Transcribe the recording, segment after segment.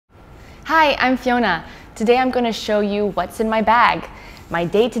Hi, I'm Fiona. Today I'm going to show you what's in my bag. My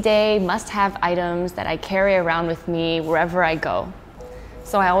day-to-day must-have items that I carry around with me wherever I go.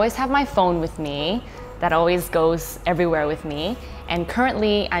 So I always have my phone with me. That always goes everywhere with me. And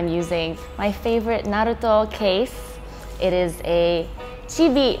currently I'm using my favorite Naruto case. It is a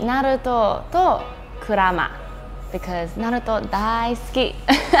Chibi Naruto to Kurama because Naruto daisuki.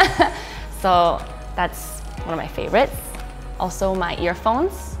 So that's one of my favorites. Also my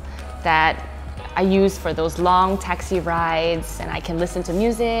earphones that I use for those long taxi rides, and I can listen to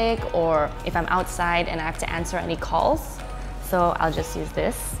music, or if I'm outside and I have to answer any calls. So I'll just use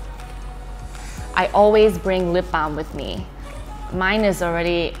this. I always bring lip balm with me. Mine is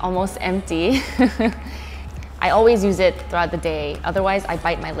already almost empty. I always use it throughout the day, otherwise I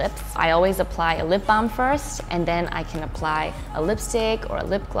bite my lips. I always apply a lip balm first, and then I can apply a lipstick or a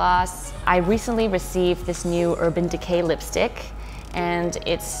lip gloss. I recently received this new Urban Decay lipstick, and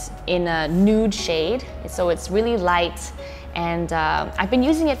it's in a nude shade, so it's really light, and I've been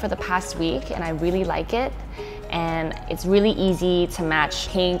using it for the past week and I really like it, and it's really easy to match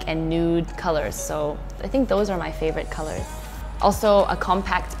pink and nude colors, so I think those are my favorite colors. Also a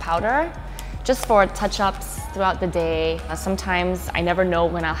compact powder, just for touch-ups throughout the day. Sometimes I never know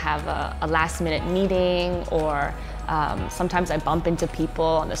when I'll have a last-minute meeting, or sometimes I bump into people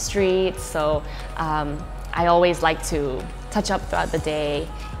on the street, so I always like to touch up throughout the day.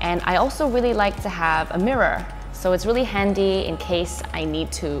 And I also really like to have a mirror, so it's really handy in case I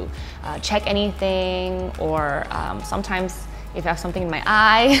need to check anything, or sometimes if I have something in my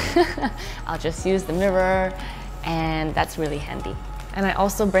eye, I'll just use the mirror, and that's really handy. And I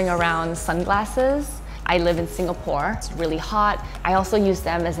also bring around sunglasses. I live in Singapore, it's really hot. I also use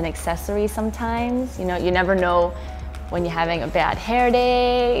them as an accessory sometimes. You know, you never know when you're having a bad hair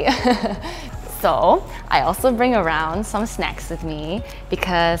day. So I also bring around some snacks with me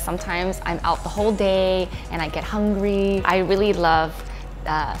because sometimes I'm out the whole day and I get hungry. I really love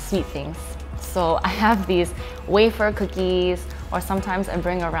sweet things. So I have these wafer cookies, or sometimes I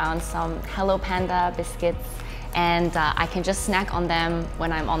bring around some Hello Panda biscuits, and I can just snack on them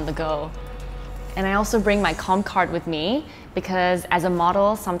when I'm on the go. And I also bring my comp card with me because as a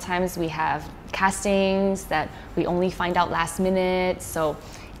model, sometimes we have castings that we only find out last minute. So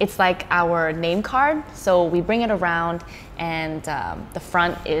it's like our name card. So we bring it around, and the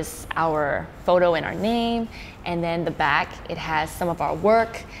front is our photo and our name. And then the back, it has some of our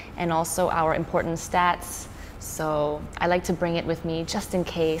work and also our important stats. So I like to bring it with me just in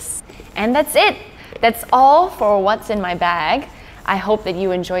case. And that's it. That's all for what's in my bag. I hope that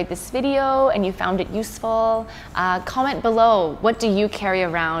you enjoyed this video and you found it useful. Comment below, what do you carry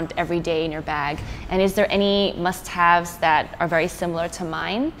around every day in your bag? And is there any must-haves that are very similar to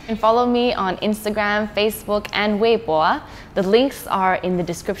mine? And follow me on Instagram, Facebook, and Weibo. The links are in the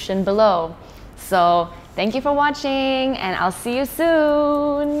description below. So thank you for watching, and I'll see you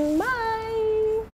soon. Bye!